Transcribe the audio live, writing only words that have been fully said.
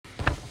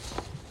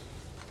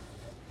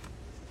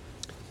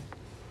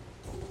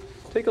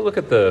Take a look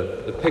at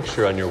the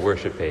picture on your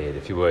worship aid,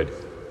 if you would.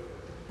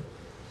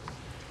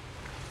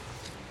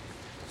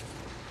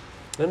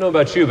 I don't know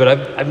about you, but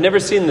I've never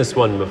seen this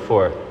one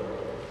before.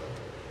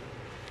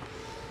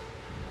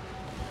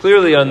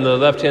 Clearly on the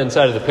left-hand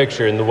side of the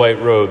picture in the white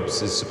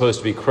robes is supposed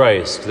to be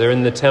Christ. They're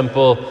in the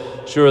temple.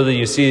 Surely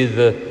you see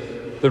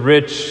the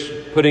rich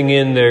putting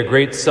in their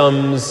great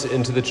sums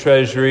into the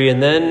treasury,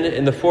 and then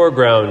in the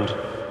foreground,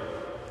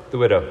 the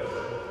widow.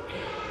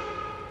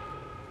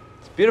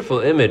 It's a beautiful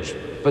image,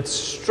 but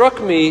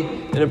struck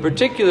me in a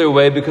particular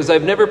way because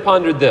I've never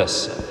pondered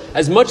this.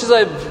 As much as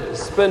I've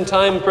spent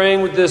time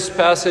praying with this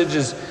passage,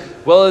 as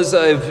well as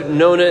I've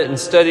known it and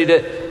studied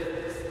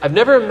it, I've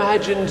never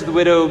imagined the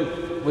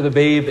widow with a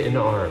babe in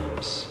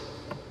arms.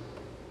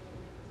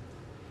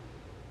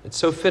 It's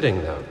so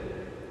fitting, though,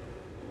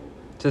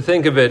 to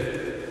think of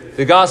it,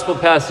 the gospel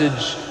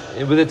passage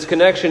with its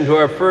connection to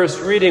our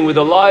first reading with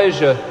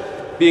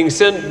Elijah being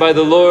sent by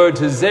the Lord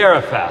to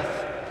Zarephath,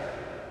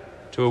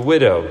 to a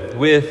widow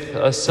with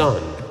a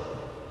son.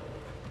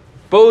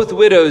 Both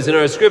widows in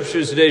our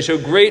scriptures today show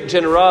great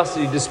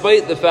generosity,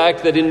 despite the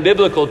fact that in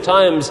biblical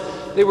times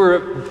they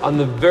were on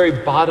the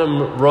very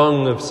bottom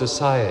rung of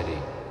society.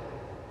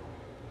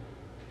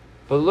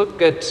 But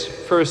look at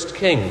 1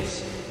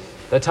 Kings,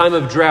 that time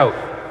of drought.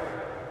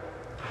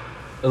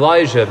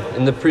 Elijah,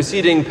 in the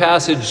preceding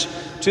passage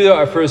to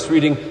our first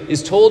reading,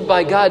 is told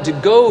by God to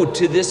go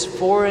to this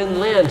foreign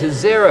land, to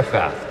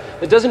Zarephath.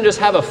 It doesn't just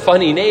have a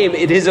funny name,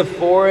 it is a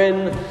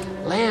foreign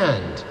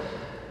land.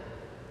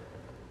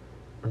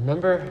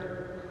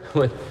 Remember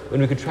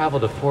when we could travel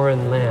to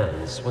foreign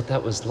lands, what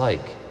that was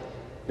like?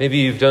 Maybe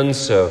you've done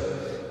so.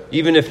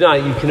 Even if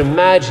not, you can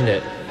imagine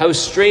it. How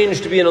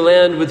strange to be in a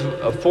land with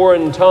a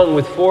foreign tongue,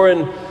 with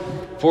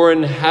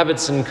foreign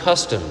habits and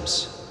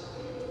customs.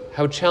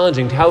 How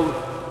challenging,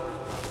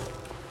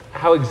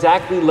 how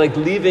exactly like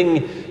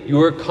leaving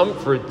your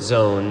comfort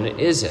zone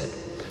is it?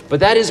 But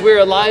that is where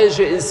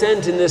Elijah is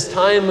sent in this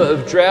time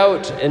of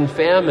drought and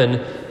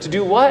famine to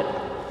do what?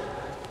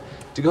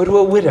 To go to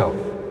a widow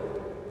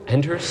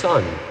and her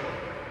son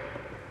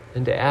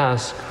and to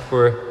ask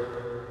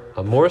for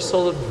a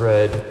morsel of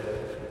bread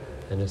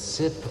and a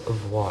sip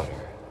of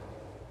water.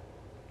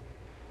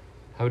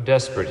 How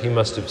desperate he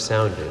must have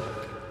sounded.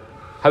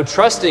 How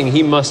trusting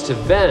he must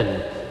have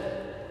been.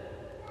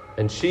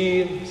 And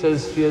she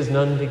says she has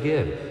none to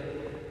give.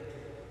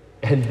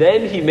 And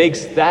then he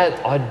makes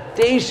that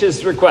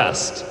audacious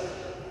request.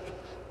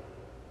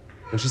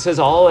 And she says,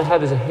 all I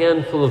have is a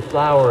handful of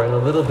flour and a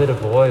little bit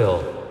of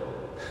oil.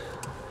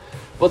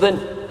 Well then,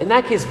 in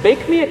that case,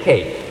 bake me a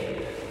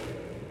cake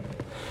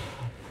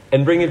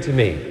and bring it to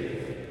me.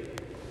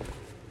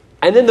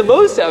 And then the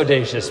most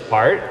audacious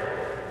part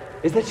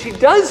is that she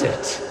does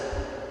it.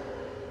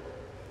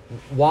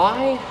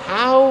 Why?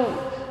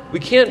 How? We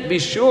can't be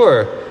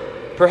sure.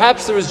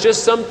 Perhaps there was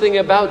just something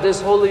about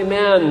this holy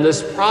man,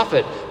 this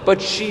prophet, but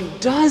she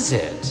does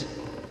it.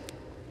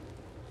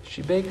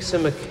 She bakes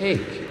him a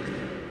cake,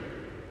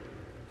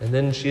 and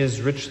then she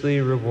is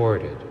richly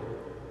rewarded.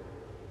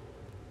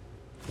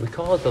 We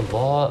call it the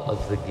law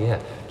of the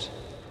gift.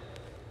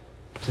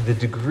 To the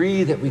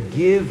degree that we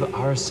give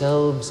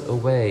ourselves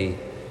away,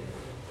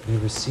 we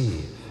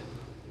receive.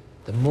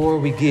 The more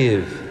we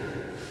give,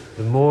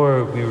 the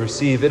more we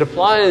receive. It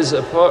applies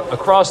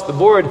across the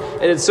board,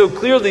 and it's so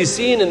clearly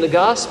seen in the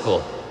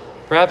gospel,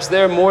 perhaps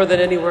there more than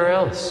anywhere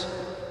else.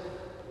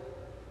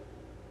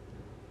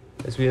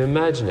 As we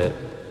imagine it,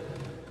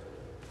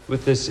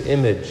 with this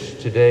image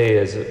today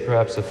as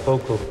perhaps a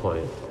focal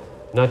point,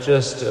 not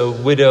just a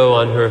widow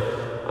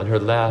on her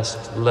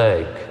last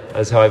leg,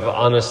 as how I've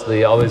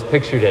honestly always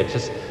pictured it,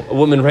 just a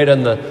woman right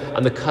on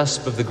the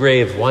cusp of the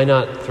grave. Why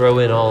not throw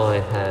in all I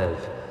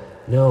have?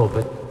 No,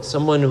 but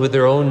someone with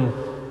her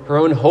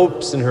own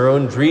hopes and her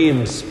own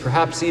dreams,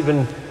 perhaps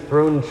even her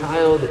own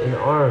child in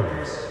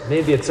arms.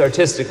 Maybe it's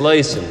artistic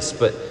license,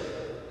 but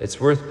it's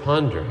worth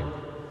pondering.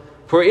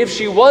 For if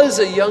she was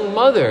a young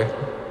mother,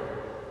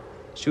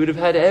 she would have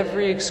had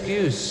every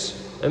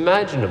excuse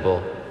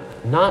imaginable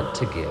not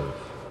to give.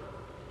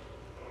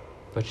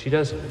 But she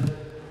doesn't.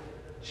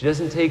 She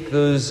doesn't take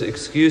those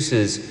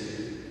excuses.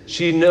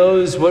 She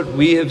knows what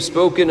we have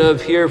spoken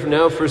of here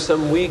now for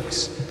some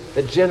weeks,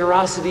 that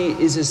generosity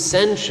is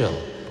essential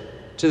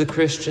to the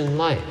Christian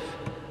life.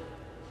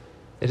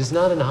 It is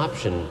not an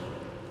option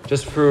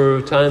just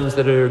for times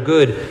that are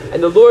good.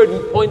 And the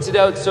Lord points it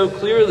out so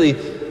clearly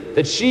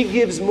that she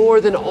gives more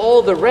than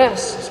all the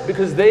rest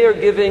because they are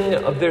giving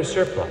of their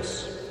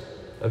surplus,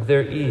 of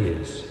their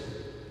ease.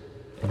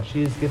 And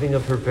she is giving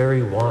of her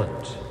very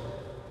want.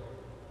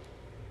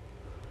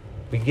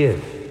 We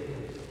give,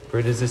 for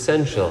it is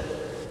essential,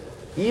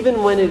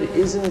 even when it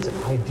isn't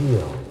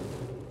ideal.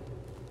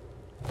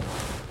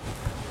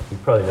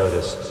 You've probably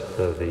noticed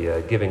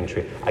the giving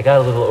tree. I got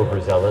a little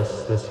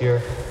overzealous this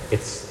year.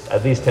 It's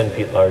at least 10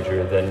 feet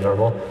larger than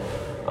normal.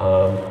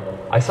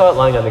 I saw it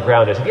lying on the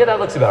ground. I said, yeah, that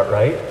looks about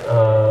right.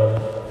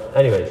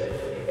 Anyways,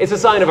 it's a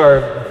sign of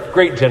our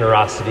great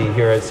generosity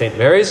here at St.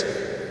 Mary's.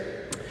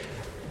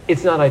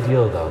 It's not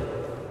ideal, though,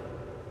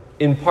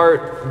 in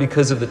part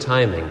because of the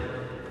timing.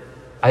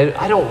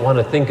 I don't want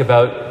to think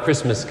about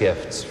Christmas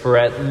gifts for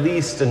at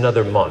least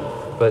another month,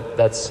 but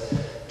that's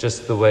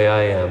just the way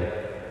I am.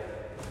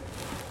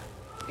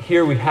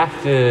 Here we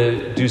have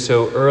to do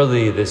so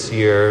early this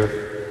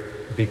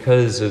year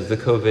because of the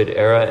COVID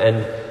era,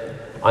 and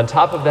on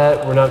top of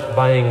that, we're not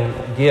buying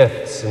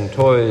gifts and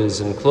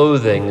toys and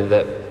clothing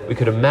that we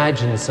could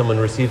imagine someone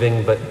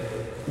receiving, but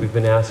we've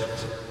been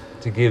asked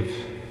to give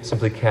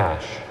simply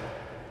cash,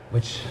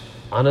 which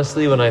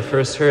honestly, when I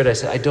first heard, I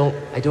said, I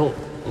don't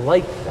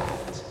like that.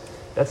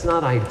 That's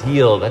not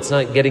ideal. That's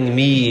not getting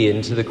me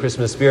into the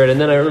Christmas spirit. And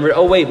then I remembered,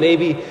 oh wait,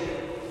 maybe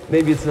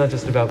it's not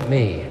just about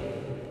me.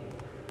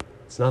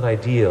 It's not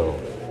ideal,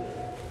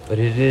 but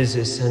it is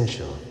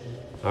essential.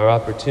 Our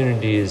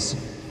opportunity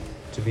is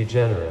to be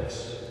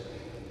generous,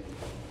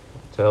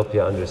 to help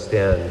you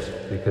understand,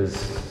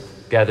 because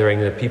gathering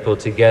the people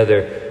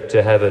together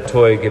to have a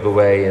toy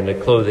giveaway and a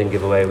clothing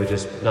giveaway would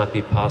just not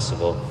be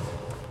possible.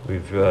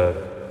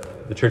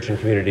 The Church and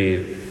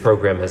Community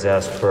program has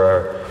asked for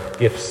our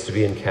gifts to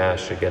be in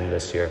cash again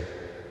this year.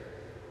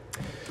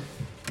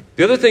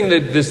 The other thing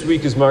that this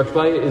week is marked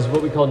by is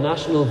what we call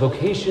National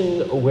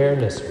Vocation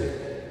Awareness Week.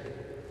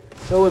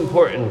 So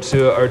important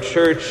to our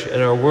church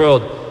and our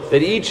world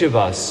that each of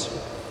us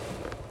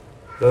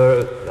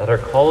that are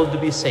called to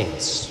be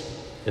saints,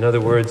 in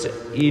other words,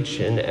 each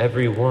and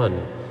every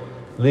one,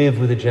 live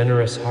with a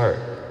generous heart.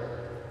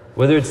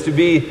 Whether it's to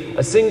be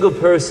a single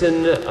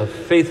person, a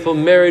faithful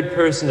married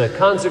person, a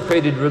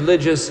consecrated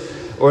religious,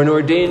 or an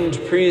ordained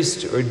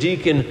priest or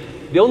deacon,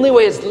 the only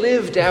way it's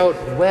lived out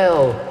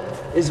well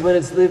is when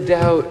it's lived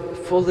out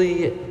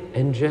fully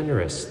and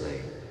generously.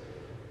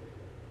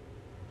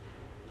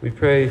 We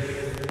pray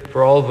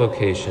for all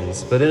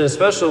vocations, but in a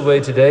special way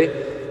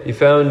today, you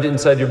found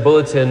inside your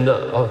bulletin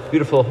a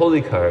beautiful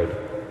holy card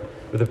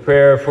with a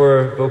prayer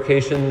for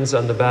vocations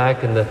on the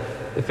back and the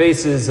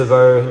faces of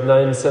our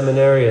 9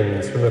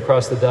 seminarians from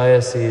across the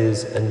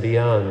diocese and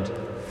beyond.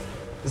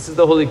 This is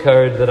the holy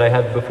card that I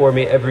have before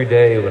me every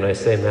day when I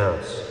say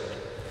Mass.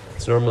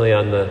 It's normally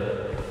on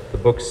the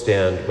book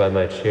stand by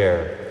my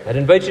chair. I'd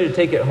invite you to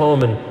take it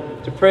home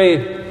and to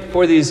pray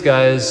for these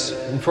guys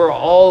and for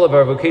all of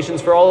our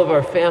vocations, for all of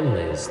our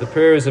families. The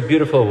prayer is a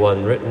beautiful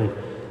one written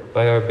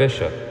by our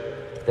bishop,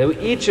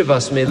 that each of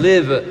us may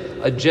live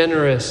a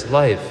generous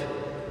life.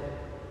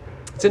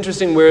 It's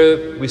interesting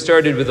where we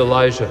started with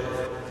Elijah.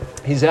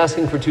 He's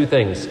asking for 2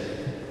 things,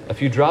 a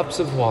few drops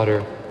of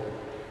water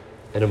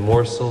and a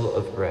morsel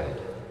of bread.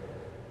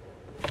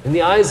 In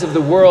the eyes of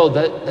the world,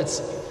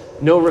 that's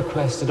no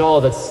request at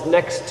all. That's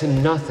next to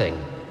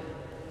nothing.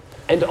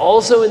 And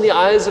also in the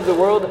eyes of the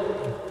world,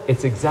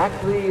 it's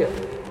exactly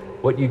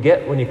what you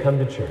get when you come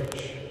to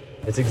church.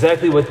 It's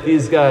exactly what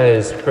these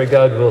guys, pray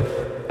God, will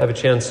have a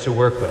chance to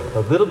work with. A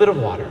little bit of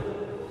water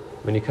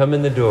when you come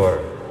in the door,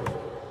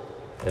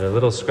 and a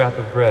little scrap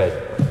of bread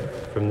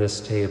from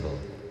this table.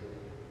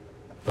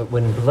 But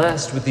when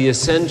blessed with the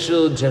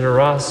essential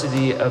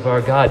generosity of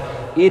our God,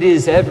 it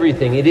is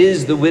everything. It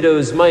is the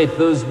widow's mite.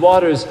 Those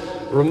waters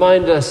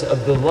remind us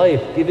of the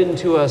life given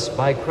to us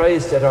by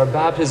Christ at our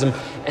baptism.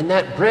 And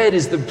that bread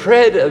is the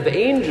bread of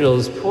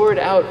angels poured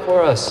out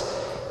for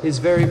us, his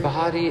very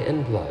body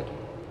and blood.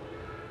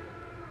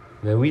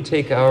 May we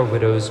take our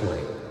widow's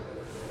mite.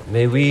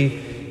 May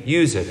we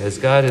use it as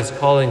God is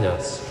calling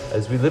us,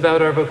 as we live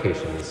out our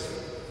vocations,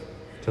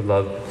 to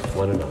love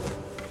one another.